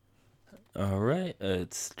All right,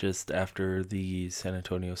 it's just after the San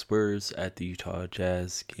Antonio Spurs at the Utah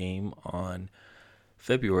Jazz game on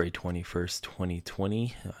February 21st,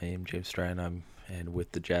 2020. I am James Strand. And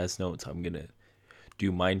with the Jazz notes, I'm going to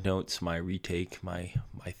do my notes, my retake, my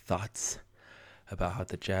thoughts about how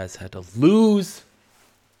the Jazz had to lose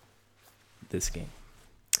this game.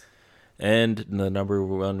 And the number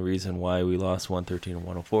one reason why we lost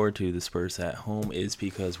 113-104 to the Spurs at home is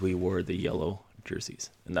because we wore the yellow jerseys.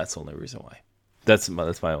 And that's the only reason why. That's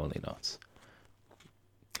my only notes.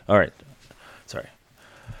 All right. Sorry.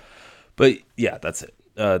 But yeah, that's it.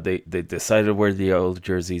 They decided to wear the yellow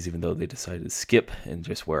jerseys, even though they decided to skip and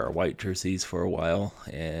just wear our white jerseys for a while.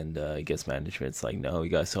 And I guess management's like, no, we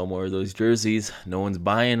got to sell more of those jerseys. No one's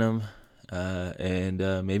buying them.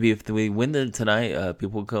 And maybe if we win them tonight,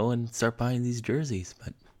 people will go and start buying these jerseys.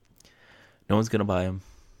 But no one's going to buy them.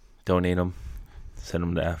 Donate them. Send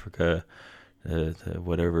them to Africa. To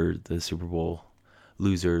whatever the Super Bowl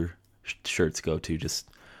loser shirts go to, just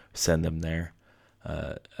send them there.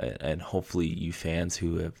 And hopefully you fans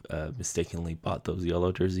who have mistakenly bought those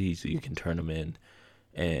yellow jerseys, you can turn them in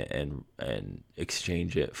and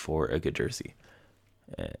exchange it for a good jersey.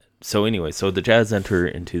 So the Jazz enter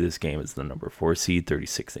into this game as the number 4 seed,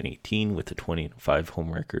 36-18, with a 20-5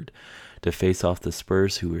 home record, to face off the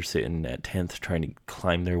Spurs, who were sitting at 10th, trying to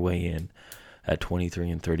climb their way in at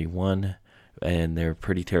 23-31, and they're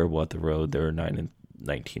pretty terrible at the road. They're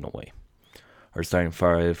 9-19 away. Our starting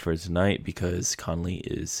five for tonight, because Conley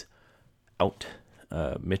is out: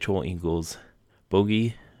 Mitchell, Ingles,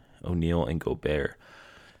 Bogey, O'Neal, and Gobert.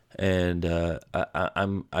 And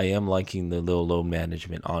I am liking the little load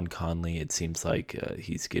management on Conley. It seems like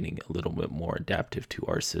he's getting a little bit more adaptive to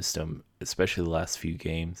our system, especially the last few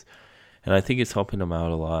games. And I think it's helping him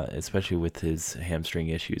out a lot, especially with his hamstring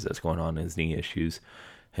issues that's going on, his knee issues.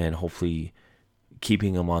 And hopefully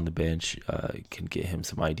keeping him on the bench can get him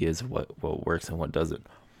some ideas of what works and what doesn't.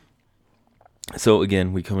 So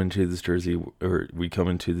again, we come into this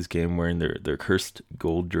game wearing their cursed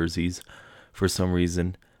gold jerseys. For some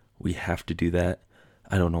reason, we have to do that.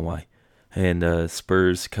 I don't know why. And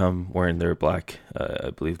Spurs come wearing their black,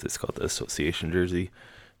 I believe it's called the association jersey,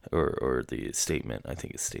 or the statement. I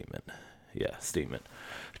think it's statement. Yeah, statement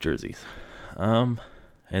jerseys. And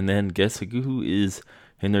then guess who is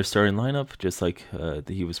in their starting lineup, just like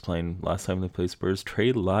he was playing last time they played Spurs?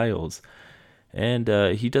 Trey Lyles. And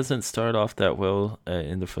he doesn't start off that well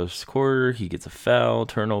in the first quarter. He gets a foul,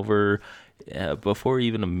 turnover, before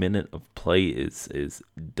even a minute of play is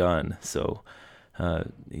done. So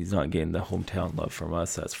he's not getting the hometown love from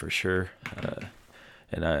us, that's for sure.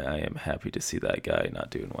 And I am happy to see that guy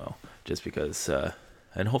not doing well, just because.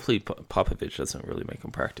 And hopefully Popovich doesn't really make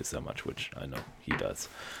him practice that much, which I know he does.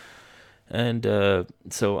 And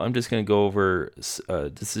so I'm just going to go over,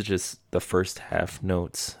 this is just the first half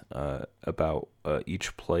notes about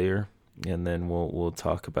each player, and then we'll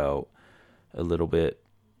talk about a little bit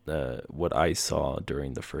what I saw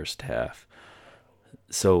during the first half.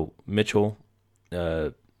 So Mitchell,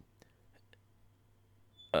 he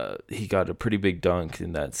got a pretty big dunk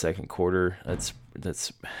in that second quarter.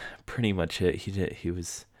 That's pretty much it. He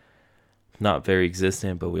was not very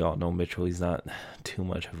existent, but we all know Mitchell. He's not too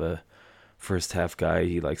much of a first half guy.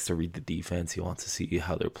 He likes to read the defense. He wants to see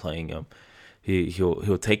how they're playing him.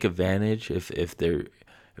 He'll take advantage if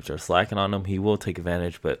they're slacking on him. He will take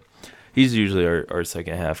advantage, but he's usually our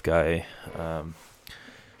second half guy.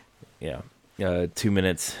 2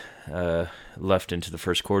 minutes left into the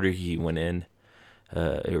first quarter, he went in,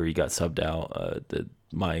 or he got subbed out.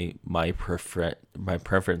 My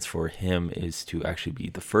preference for him is to actually be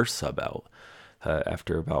the first sub out.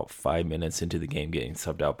 After about 5 minutes into the game, getting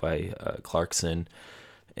subbed out by Clarkson,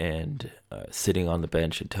 and sitting on the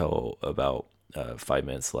bench until about 5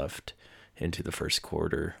 minutes left into the first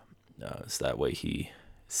quarter. So that way he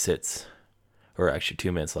sits, or actually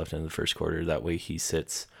 2 minutes left in the first quarter. That way he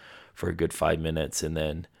sits for a good 5 minutes, and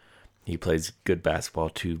then he plays good basketball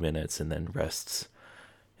 2 minutes and then rests.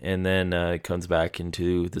 And then comes back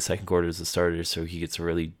into the second quarter as a starter, so he gets to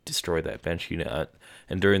really destroy that bench unit.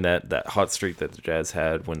 And during that hot streak that the Jazz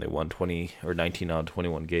had when they won 20 or 19 out of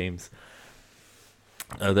 21 games,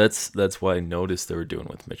 that's what I noticed they were doing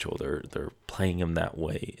with Mitchell. They're playing him that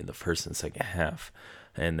way in the first and second half,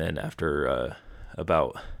 and then after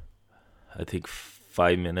about, I think,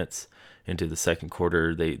 5 minutes into the second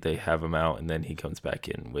quarter, they have him out, and then he comes back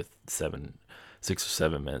in with 6 or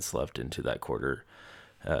 7 minutes left into that quarter.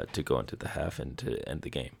 To go into the half and to end the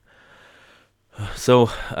game.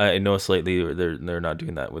 So I noticed lately they're not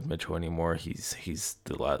doing that with Mitchell anymore. He's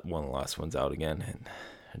one of the last ones out again, and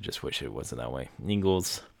I just wish it wasn't that way.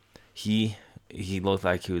 Ingles, he he looked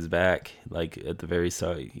like he was back. Like at the very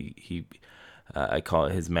start, he I call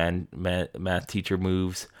it his math teacher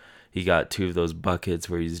moves. He got two of those buckets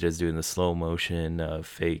where he's just doing the slow motion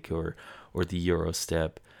fake or the Euro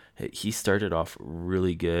step. He started off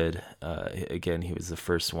really good. Again, he was the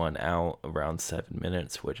first one out around 7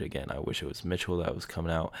 minutes, which again, I wish it was Mitchell that was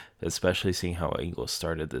coming out, especially seeing how Ingles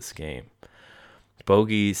started this game.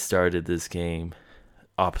 Bogey started this game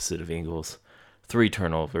opposite of Ingles. 3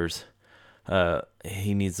 turnovers.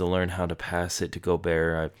 He needs to learn how to pass it to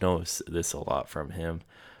Gobert. I've noticed this a lot from him.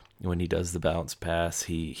 When he does the bounce pass,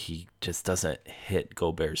 he just doesn't hit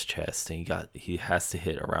Gobert's chest, and he has to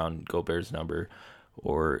hit around Gobert's number,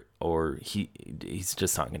 or he's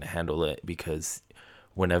just not going to handle it, because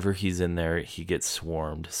whenever he's in there, he gets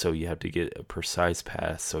swarmed. So you have to get a precise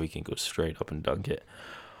pass so he can go straight up and dunk it.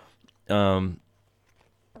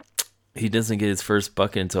 He doesn't get his first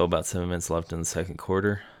bucket until about 7 minutes left in the second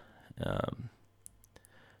quarter.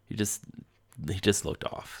 He just looked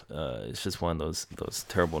off. It's just one of those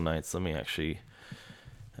terrible nights. Let me actually,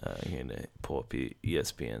 I'm gonna pull up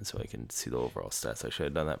ESPN so I can see the overall stats. I should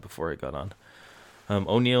have done that before I got on.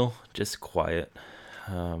 O'Neal, just quiet.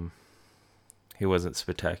 He wasn't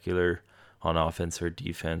spectacular on offense or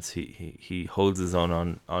defense. He holds his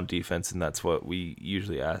own on defense, and that's what we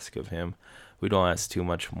usually ask of him. We don't ask too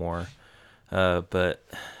much more. But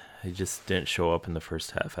he just didn't show up in the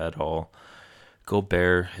first half at all.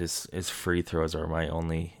 Gobert, his free throws are my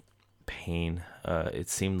only pain. It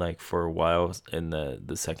seemed like for a while in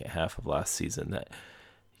the second half of last season that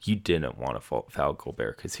you didn't want to foul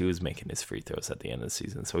Gobert because he was making his free throws at the end of the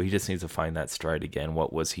season. So he just needs to find that stride again.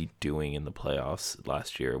 What was he doing in the playoffs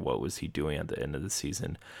last year? What was he doing at the end of the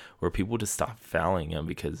season where people just stopped fouling him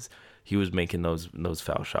because he was making those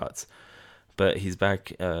foul shots? But he's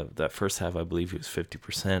back. That first half, I believe he was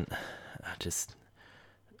 50%. Just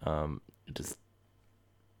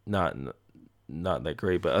not that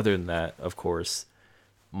great. But other than that, of course,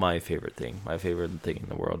 my favorite thing in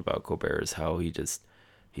the world about Gobert is how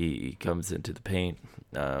he comes into the paint.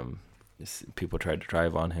 People try to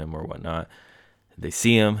drive on him or whatnot. They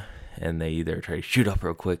see him and they either try to shoot up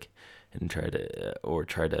real quick and try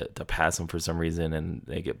to pass him for some reason, and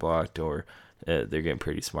they get blocked, or they're getting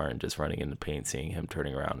pretty smart and just running in the paint, seeing him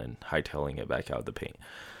turning around and hightailing it back out of the paint.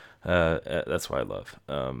 That's what I love.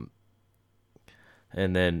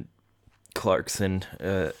 And then Clarkson,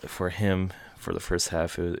 for him, for the first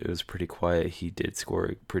half, it was pretty quiet. He did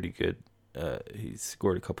score pretty good. He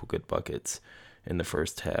scored a couple good buckets in the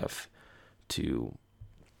first half to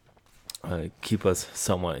keep us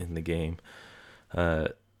somewhat in the game.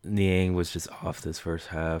 Niang was just off this first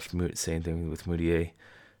half. Same thing with Moutier.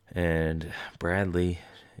 And Bradley,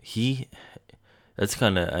 that's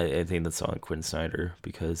kind of, I think that's on Quinn Snyder,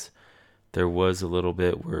 because there was a little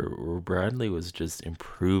bit where Bradley was just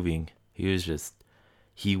improving. He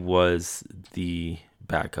was the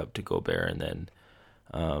backup to Gobert, and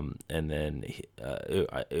then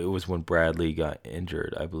it was when Bradley got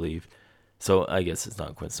injured, I believe. So I guess it's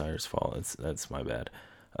not Quinn Snyder's fault. That's my bad.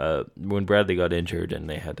 When Bradley got injured and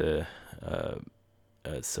they had to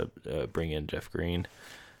bring in Jeff Green,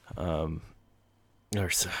 not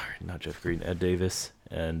Jeff Green, Ed Davis,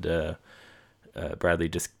 and Bradley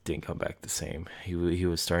just didn't come back the same. He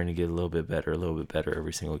was starting to get a little bit better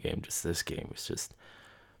every single game. Just this game was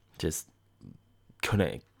just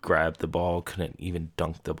couldn't grab the ball, couldn't even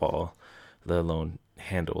dunk the ball, let alone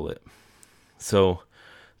handle it. So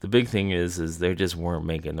the big thing is they just weren't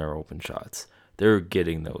making their open shots. They were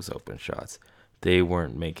getting those open shots. They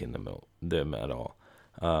weren't making them at all.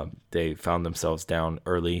 They found themselves down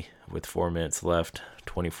early with 4 minutes left,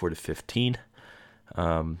 24-15.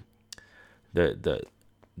 The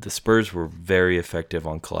Spurs were very effective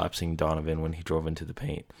on collapsing Donovan when he drove into the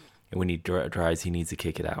paint. And when he drives, he needs to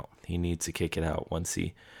kick it out.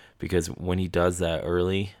 Because when he does that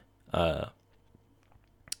early,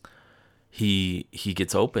 he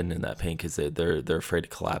gets open in that paint because they're afraid to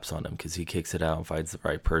collapse on him because he kicks it out and finds the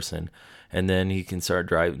right person, and then he can start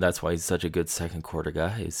driving. That's why he's such a good second quarter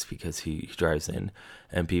guy, is because he drives in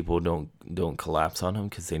and people don't collapse on him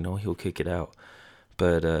because they know he'll kick it out.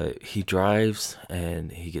 But he drives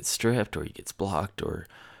and he gets stripped or he gets blocked, or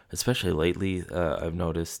especially lately I've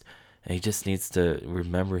noticed. And he just needs to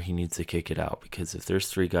remember he needs to kick it out, because if there's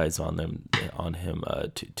 3 guys on him,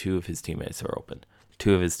 two of his teammates are open.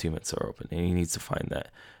 And he needs to find that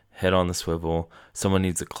head on the swivel. Someone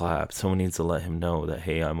needs to clap. Someone needs to let him know that,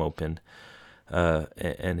 hey, I'm open,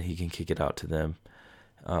 and he can kick it out to them.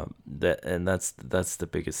 That's the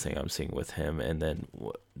biggest thing I'm seeing with him. And then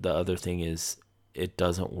the other thing is, it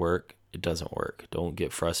doesn't work. Don't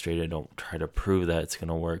get frustrated. Don't try to prove that it's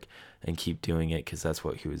gonna work. and keep doing it, because that's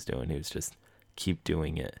what he was doing. He was just keep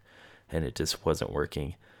doing it, and it just wasn't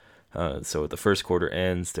working. So the first quarter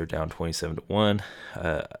ends, they're down 27-1.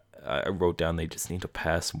 I wrote down they just need to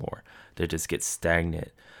pass more. They just get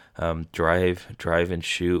stagnant. Drive and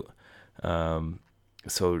shoot. That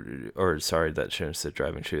shouldn't have said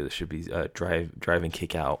drive and shoot. It should be drive and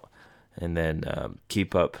kick out, and then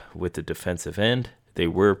keep up with the defensive end. They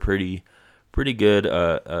were pretty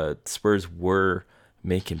good. Spurs were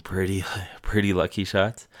making pretty lucky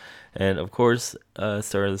shots, and of course,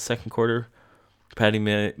 start of the second quarter, Patty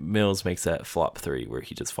Mills makes that flop three where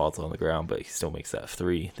he just falls on the ground, but he still makes that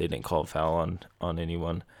three. They didn't call a foul on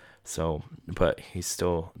anyone, so but he's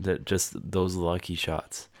still just those lucky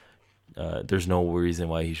shots. There's no reason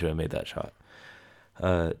why he should have made that shot.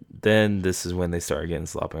 Then this is when they start getting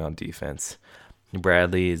sloppy on defense.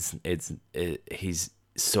 Bradley he's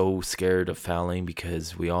so scared of fouling,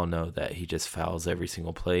 because we all know that he just fouls every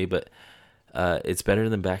single play, but it's better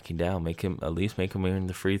than backing down. At least make him earn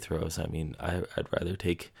the free throws. I mean, I'd rather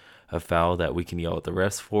take a foul that we can yell at the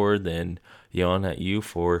refs for than yelling at you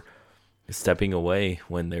for stepping away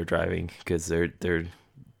when they're driving, because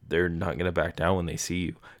they're not going to back down when they see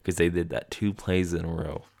you, because they did that 2 plays in a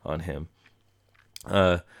row on him.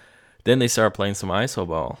 Then they start playing some ISO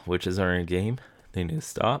ball, which is our game. They need to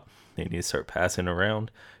stop. They need to start passing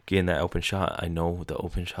around, getting that open shot. I know the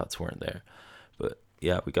open shots weren't there, but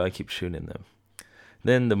yeah, we got to keep shooting them.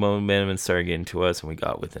 Then the momentum started getting to us, and we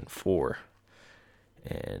got within 4.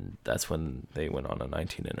 And that's when they went on a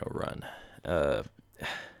 19-0 run.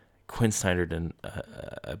 Quinn Snyder didn't,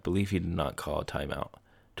 I believe he did not call a timeout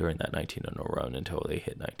during that 19-0 run until they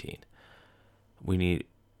hit 19. We need,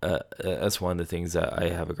 that's one of the things that I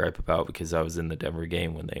have a gripe about, because I was in the Denver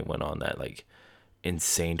game when they went on that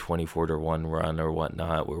insane 24-1 run or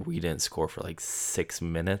whatnot, where we didn't score for 6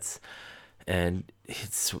 minutes. And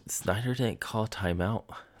Snyder didn't call a timeout,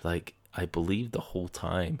 I believe, the whole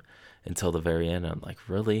time until the very end. I'm like,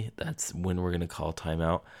 really? That's when we're going to call a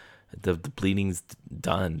timeout? The bleeding's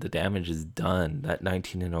done. The damage is done. That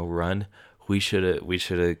 19-0 run, we should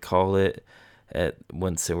have called it at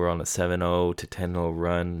once they were on a 7-0 to 10-0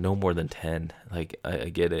 run, no more than 10. I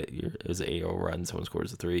get it. It was an 8-0 run. Someone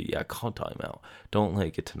scores a 3. Yeah, call timeout. Don't let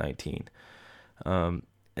it get to 19. And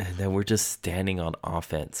then we're just standing on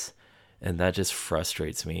offense. And that just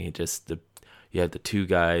frustrates me. You had the 2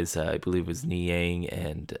 guys, I believe it was Niang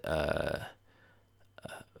and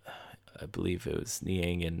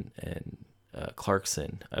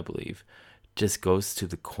Clarkson, I believe, just goes to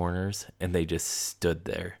the corners, and they just stood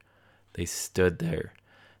there. They stood there,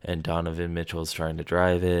 and Donovan Mitchell's trying to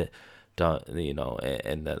drive it,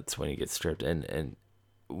 and that's when he gets stripped. And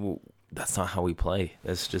that's not how we play.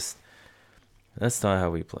 That's not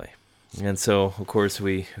how we play. And so, of course,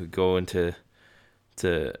 we go into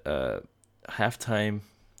halftime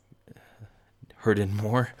hurting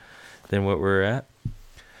more than what we're at.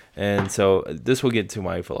 And so this will get to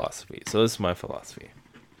my philosophy. So this is my philosophy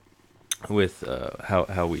with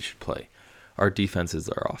how we should play. Our defense is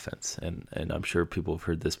our offense. And I'm sure people have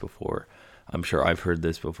heard this before. I'm sure I've heard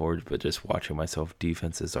this before, but just watching myself,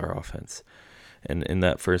 defense is our offense. And in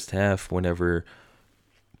that first half, whenever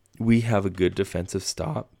we have a good defensive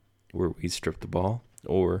stop, where we strip the ball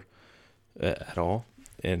or at all,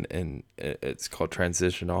 and it's called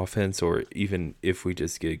transition offense, or even if we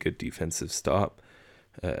just get a good defensive stop,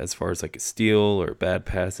 as far as a steal or a bad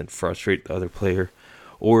pass and frustrate the other player,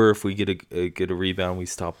 or if we get a rebound, we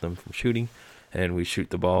stop them from shooting, and we shoot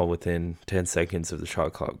the ball within 10 seconds of the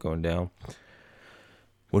shot clock going down.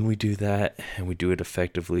 When we do that and we do it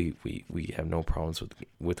effectively, we have no problems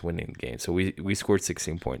with winning the game. So we scored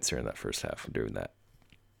 16 points during that first half of doing that.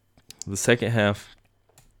 The second half,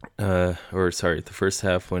 the first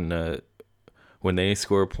half, when they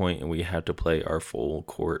score a point and we have to play our full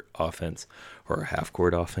court offense or our half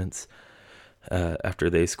court offense, after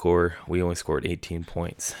they score, we only scored 18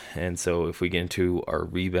 points. And so if we get into our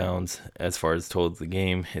rebounds, as far as total of the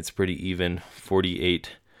game, it's pretty even, 48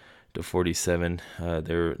 to 47.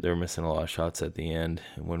 They're missing a lot of shots at the end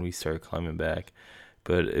when we started climbing back,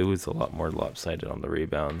 but it was a lot more lopsided on the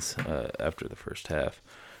rebounds after the first half.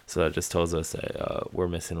 So that just tells us that we're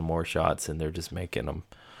missing more shots and they're just making them.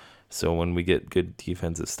 So when we get good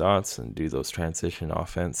defensive stops and do those transition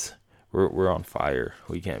offense, we're on fire.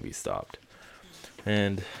 We can't be stopped.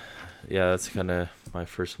 And yeah, that's kind of my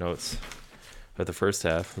first notes of the first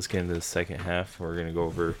half. Let's get into the second half. We're going to go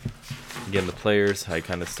over again the players. I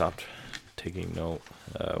kind of stopped taking note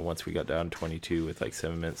once we got down 22 with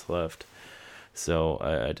 7 minutes left. So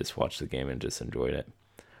I just watched the game and just enjoyed it.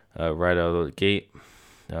 Right out of the gate,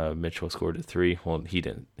 Mitchell scored a 3. Well, he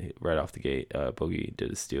didn't right off the gate. Bogey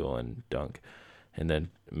did a steal and dunk, and then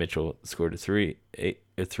Mitchell scored a 3,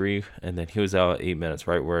 and then he was out 8 minutes,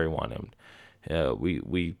 right where I want him.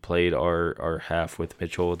 We played our half with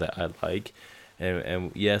Mitchell that I like,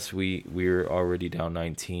 and yes, we were already down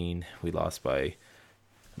 19. We lost by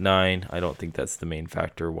 9. I don't think that's the main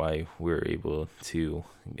factor why we were able to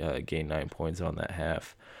gain 9 points on that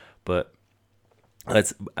half, but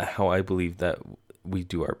that's how I believe that we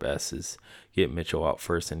do our best is get Mitchell out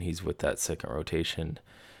first, and he's with that second rotation,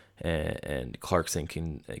 and Clarkson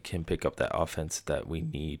can pick up that offense that we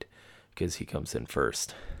need because he comes in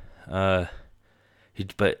first. So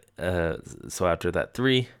after that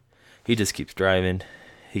 3, he just keeps driving.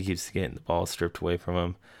 He keeps getting the ball stripped away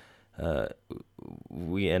from him.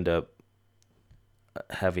 We end up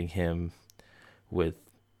having him with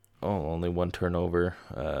only 1 turnover.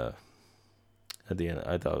 At the end,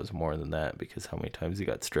 I thought it was more than that because how many times he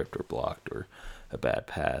got stripped or blocked or a bad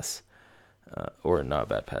pass, or not a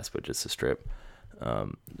bad pass, but just a strip.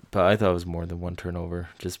 But I thought it was more than 1 turnover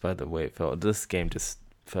just by the way it felt. This game just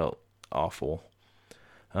felt awful.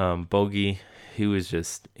 Bogey,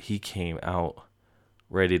 he came out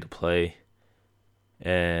ready to play,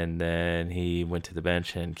 and then he went to the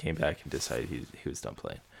bench and came back and decided he was done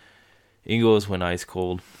playing. Ingles went ice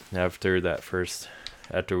cold after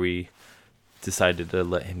we decided to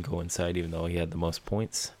let him go inside, even though he had the most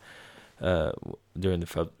points. During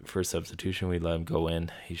the first substitution, we let him go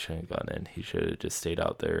in. He shouldn't have gone in. He should have just stayed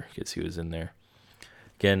out there because he was in there.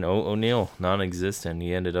 Again, O'Neal, non-existent.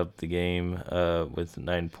 He ended up the game with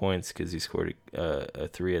 9 points because he scored a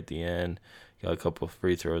 3 at the end. Got a couple of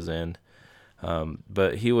free throws in.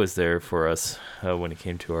 But he was there for us when it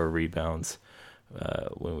came to our rebounds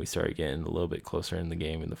when we started getting a little bit closer in the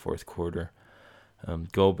game in the fourth quarter.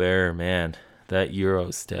 Gobert, man, that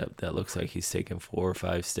Euro step, that looks like he's taking 4 or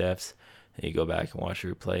 5 steps. And you go back and watch the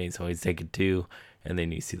replay, and so he's taking 2. And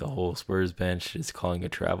then you see the whole Spurs bench just calling a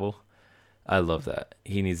travel. I love that.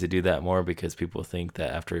 He needs to do that more because people think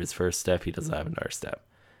that after his first step, he doesn't have another step.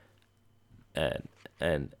 And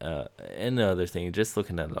the other thing, just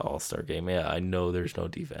looking at the All-Star game, yeah, I know there's no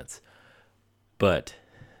defense, but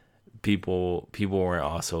people weren't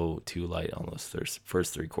also too light on those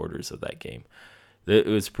first 3 quarters of that game. It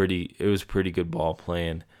was pretty good ball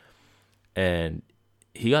playing, and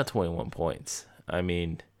he got 21 points. I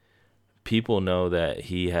mean, people know that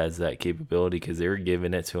he has that capability because they were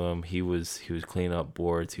giving it to him. He was cleaning up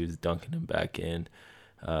boards. He was dunking them back in.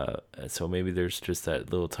 So maybe there's just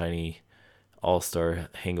that little tiny all-star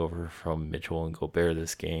hangover from Mitchell and Gobert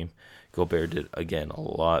this game. Gobert did, again, a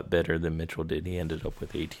lot better than Mitchell did. He ended up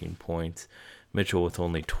with 18 points. Mitchell with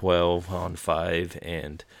only 12 on 5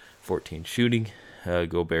 and 14 shooting.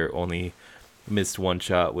 Gobert only missed 1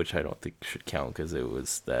 shot, which I don't think should count because it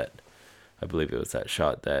was that, I believe it was that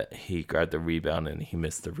shot that he grabbed the rebound and he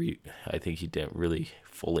missed I think he didn't really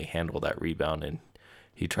fully handle that rebound and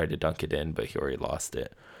he tried to dunk it in, but he already lost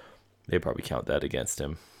it. They probably count that against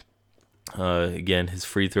him. Again, his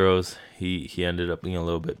free throws, he ended up being a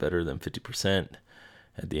little bit better than 50%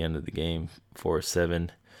 at the end of the game,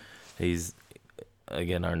 4-7. He's,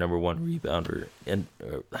 again, our number 1 rebounder. And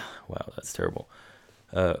wow, that's terrible.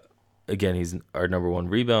 Again, he's our number 1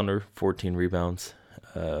 rebounder, 14 rebounds.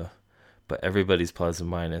 But everybody's plus and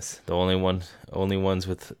minus. The only ones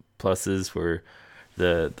with pluses were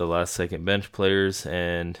the last second bench players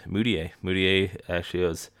and Moutier. Moutier, actually, I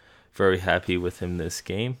was very happy with him this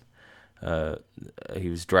game. He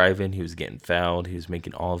was driving, he was getting fouled, he was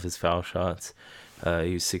making all of his foul shots.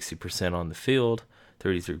 He was 60% on the field,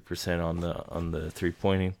 33% on the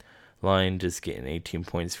 3-point line, just getting 18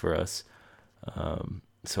 points for us.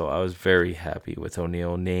 So I was very happy with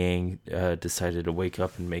O'Neal. Niang decided to wake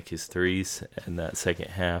up and make his threes in that second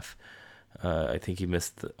half. I think he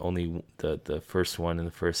missed only the first one in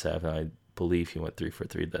the first half, and I believe he went 3 for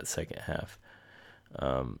 3 that second half.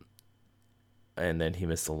 And then he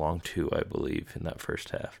missed a long 2, I believe, in that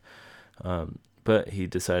first half. But he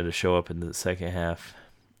decided to show up in the second half.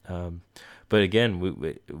 But again,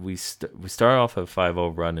 we start off a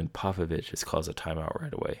 5-0 run, and Popovich just calls a timeout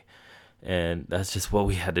right away. And that's just what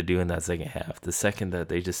we had to do in that second half. The second that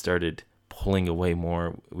they just started pulling away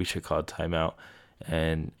more, we should call a timeout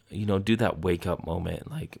and, do that wake-up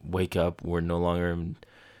moment. Like, wake up, we're no longer,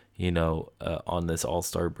 on this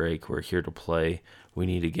all-star break. We're here to play. We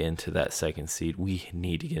need to get into that second seed. We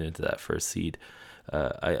need to get into that first seed.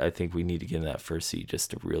 I think we need to get in that first seed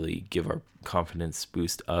just to really give our confidence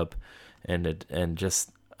boost up. And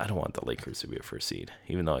just, I don't want the Lakers to be a first seed,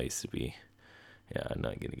 even though I used to be. Yeah, I'm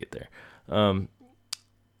not going to get there.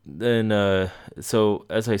 So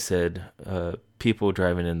as I said, people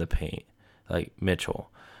driving in the paint, like Mitchell,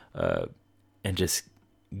 and just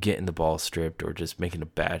getting the ball stripped or just making a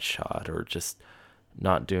bad shot or just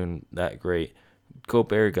not doing that great.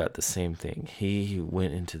 Gobert got the same thing. He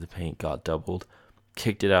went into the paint, got doubled,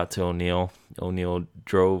 kicked it out to O'Neal. O'Neal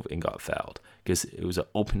drove and got fouled because it was an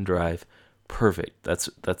open drive. Perfect. That's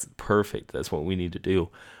perfect. That's what we need to do.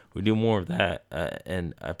 We do more of that,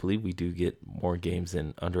 and I believe we do get more games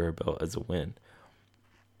in under our belt as a win.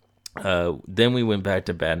 Then we went back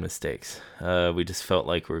to bad mistakes. We just felt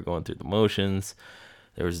like we were going through the motions.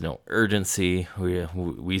 There was no urgency.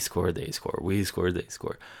 We scored, they score. We scored, they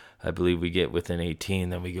score. I believe we get within 18,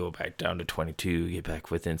 then we go back down to 22, get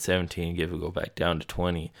back within 17, go back down to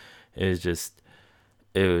 20. It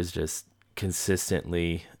was just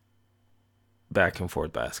consistently back and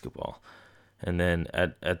forth basketball. And then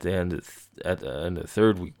at the end of the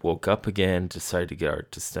third, we woke up again, decided to get our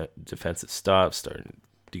defensive stops, starting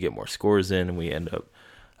to get more scores in, and we end up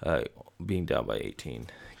being down by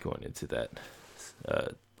 18 going into that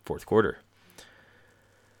fourth quarter.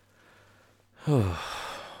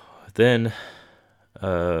 Then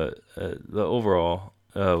the overall,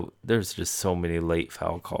 there's just so many late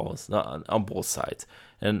foul calls on both sides,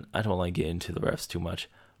 and I don't like getting into the refs too much,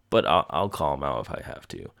 but I'll call them out if I have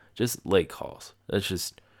to. Just late calls. That's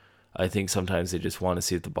just, I think sometimes they just want to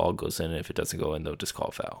see if the ball goes in, and if it doesn't go in, they'll just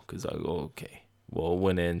call foul, because I'll go, okay, well, it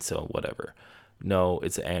went in, so whatever. No,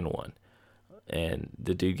 it's an and one, and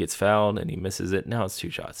the dude gets fouled, and he misses it. Now it's 2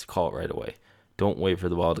 shots. Call it right away. Don't wait for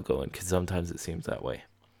the ball to go in, because sometimes it seems that way.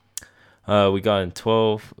 We got in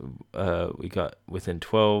 12. We got within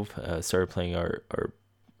 12. Started playing our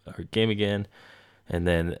game again, and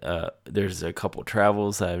then there's a couple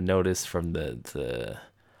travels I've noticed from the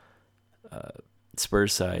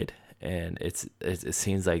Spurs side, and it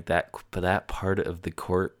seems like that part of the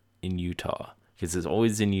court in Utah, because it's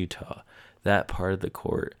always in Utah, that part of the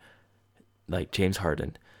court, like James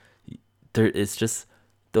Harden, it's just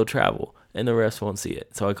they'll travel and the refs won't see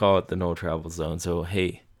it. So I call it the no travel zone. So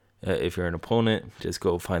hey, if you're an opponent, just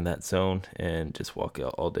go find that zone and just walk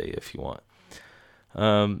out all day if you want.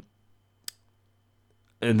 And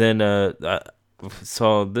then I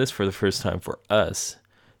saw this for the first time for us.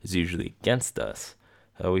 Is usually against us.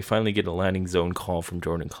 We finally get a landing zone call from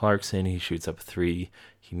Jordan Clarkson. He shoots up a 3.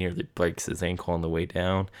 He nearly breaks his ankle on the way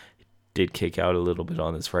down. He did kick out a little bit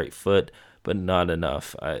on his right foot, but not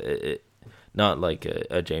enough. Not like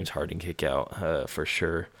a James Harden kick out for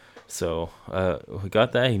sure. So we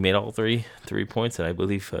got that. He made all 3 points, and I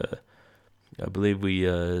believe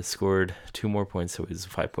we scored 2 more points, so it was a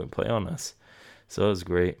 5-point play on us. So it was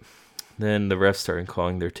great. Then the refs started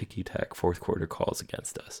calling their ticky-tack fourth quarter calls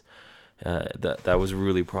against us. That was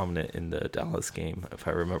really prominent in the Dallas game, if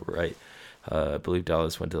I remember right. I believe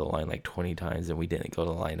Dallas went to the line like 20 times, and we didn't go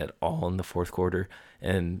to the line at all in the fourth quarter.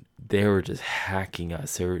 And they were just hacking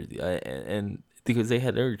us. And because they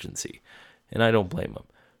had urgency, and I don't blame them.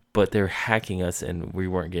 But they're hacking us, and we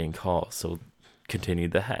weren't getting calls, so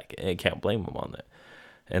continued the hack. And I can't blame them on that.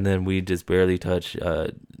 And then we just barely touched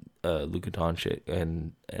Luka Doncic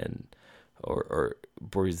or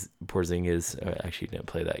Porzingis actually didn't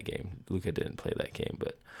play that game. Luka didn't play that game,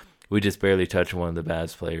 but we just barely touched one of the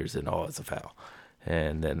Mavs players, and it's a foul.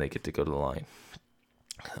 And then they get to go to the line.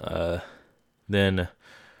 Then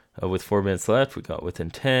with 4 minutes left, we got within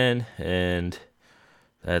 10, and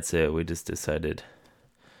that's it. We just decided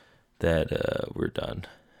that we're done.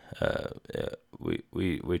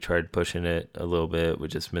 We tried pushing it a little bit. We're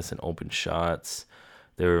just missing open shots.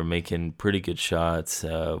 They were making pretty good shots.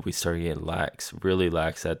 We started getting really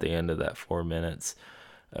lax at the end of that 4 minutes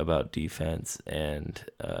about defense, and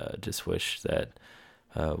just wish that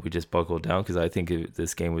we just buckled down, because I think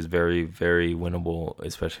this game was very, very winnable,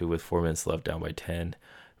 especially with 4 minutes left, down by 10.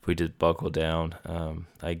 If we just buckle down,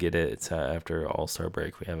 I get it. It's after All-Star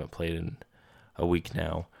break. We haven't played in a week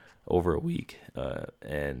now, over a week,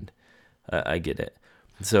 and I get it.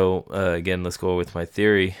 So, again, let's go with my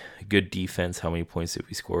theory. Good defense. How many points did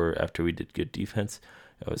we score after we did good defense?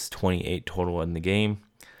 It was 28 total in the game.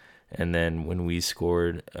 And then when we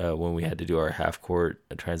scored, when we had to do our half-court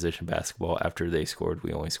transition basketball, after they scored,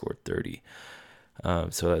 we only scored 30.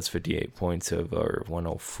 So that's 58 points of our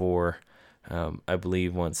 104. I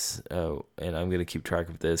believe once, and I'm going to keep track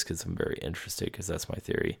of this because I'm very interested, because that's my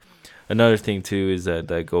theory. Another thing, too, is that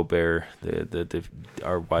Gobert,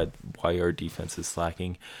 why our defense is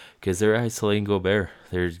slacking, because they're isolating Gobert.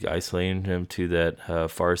 They're isolating him to that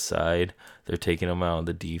far side. They're taking him out of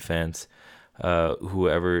the defense.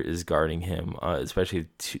 Whoever is guarding him, especially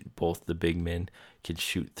both the big men, can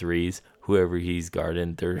shoot threes. Whoever he's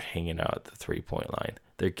guarding, they're hanging out at the 3-point line.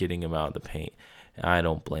 They're getting him out of the paint. I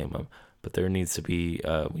don't blame them. but there needs to be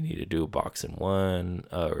we need to do a box and one,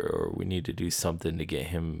 or we need to do something to get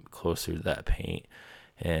him closer to that paint.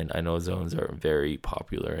 And I know zones are very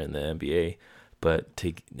popular in the NBA, but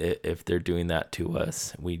if they're doing that to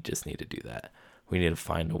us, we just need to do that. We need to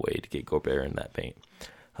find a way to get Gobert in that paint.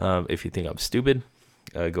 If you think I'm stupid,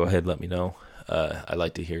 go ahead, let me know. I'd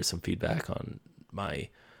like to hear some feedback on my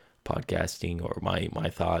podcasting or my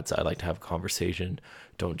thoughts. I like to have a conversation.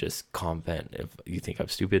 Don't just comment if you think I'm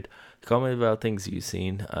stupid. Comment about things you've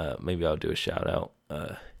seen. Maybe I'll do a shout out.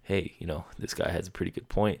 Hey, this guy has a pretty good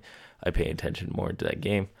point. I pay attention more to that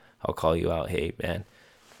game. I'll call you out. Hey, man,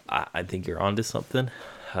 I think you're onto something.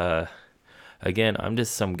 Again, I'm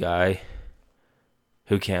just some guy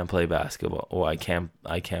who can't play basketball. Well, I can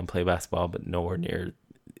play basketball, but nowhere near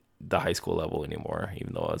the high school level anymore,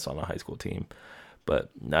 even though I was on a high school team. But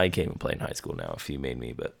I can't even play in high school now if you made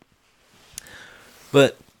me.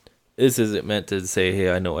 But this isn't meant to say,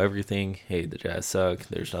 hey, I know everything. Hey, the Jazz suck.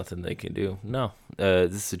 There's nothing they can do. No,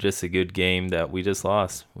 this is just a good game that we just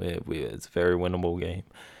lost. It's a very winnable game.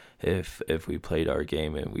 If we played our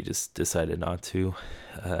game and we just decided not to,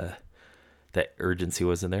 that urgency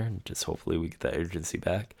wasn't there. And just hopefully we get that urgency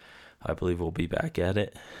back. I believe we'll be back at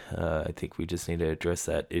it. I think we just need to address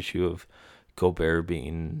that issue of Gobert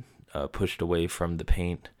being pushed away from the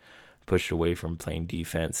paint, pushed away from playing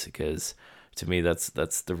defense, because to me that's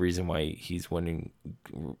the reason why he's winning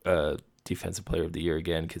defensive player of the year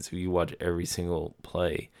again, because if you watch every single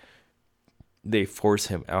play, they force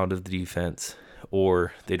him out of the defense,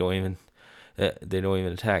 or they don't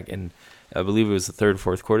even attack. And I believe it was the third,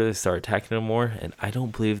 fourth quarter they started attacking him more, and I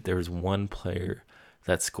don't believe there was one player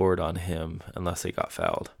that scored on him unless they got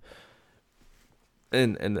fouled.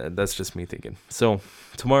 And that's just me thinking. So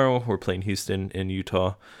tomorrow we're playing Houston in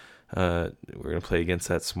Utah. We're going to play against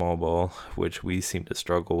that small ball, which we seem to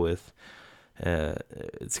struggle with.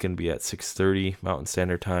 It's going to be at 6:30 Mountain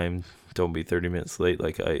Standard Time. Don't be 30 minutes late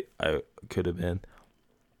like I could have been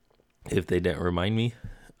if they didn't remind me.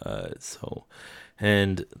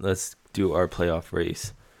 And let's do our playoff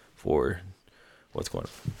race for what's going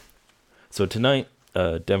on. So tonight,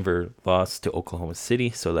 Denver lost to Oklahoma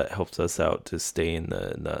City, so that helps us out to stay in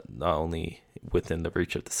the not only within the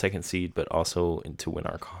reach of the second seed, but also to win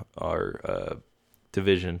our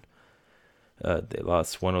division. They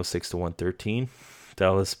lost 106 to 113.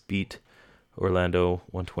 Dallas beat Orlando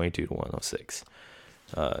 122 to 106.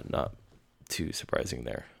 Not too surprising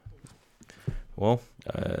there. Well,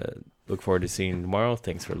 look forward to seeing you tomorrow.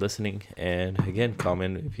 Thanks for listening, and again,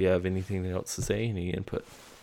 comment if you have anything else to say, any input.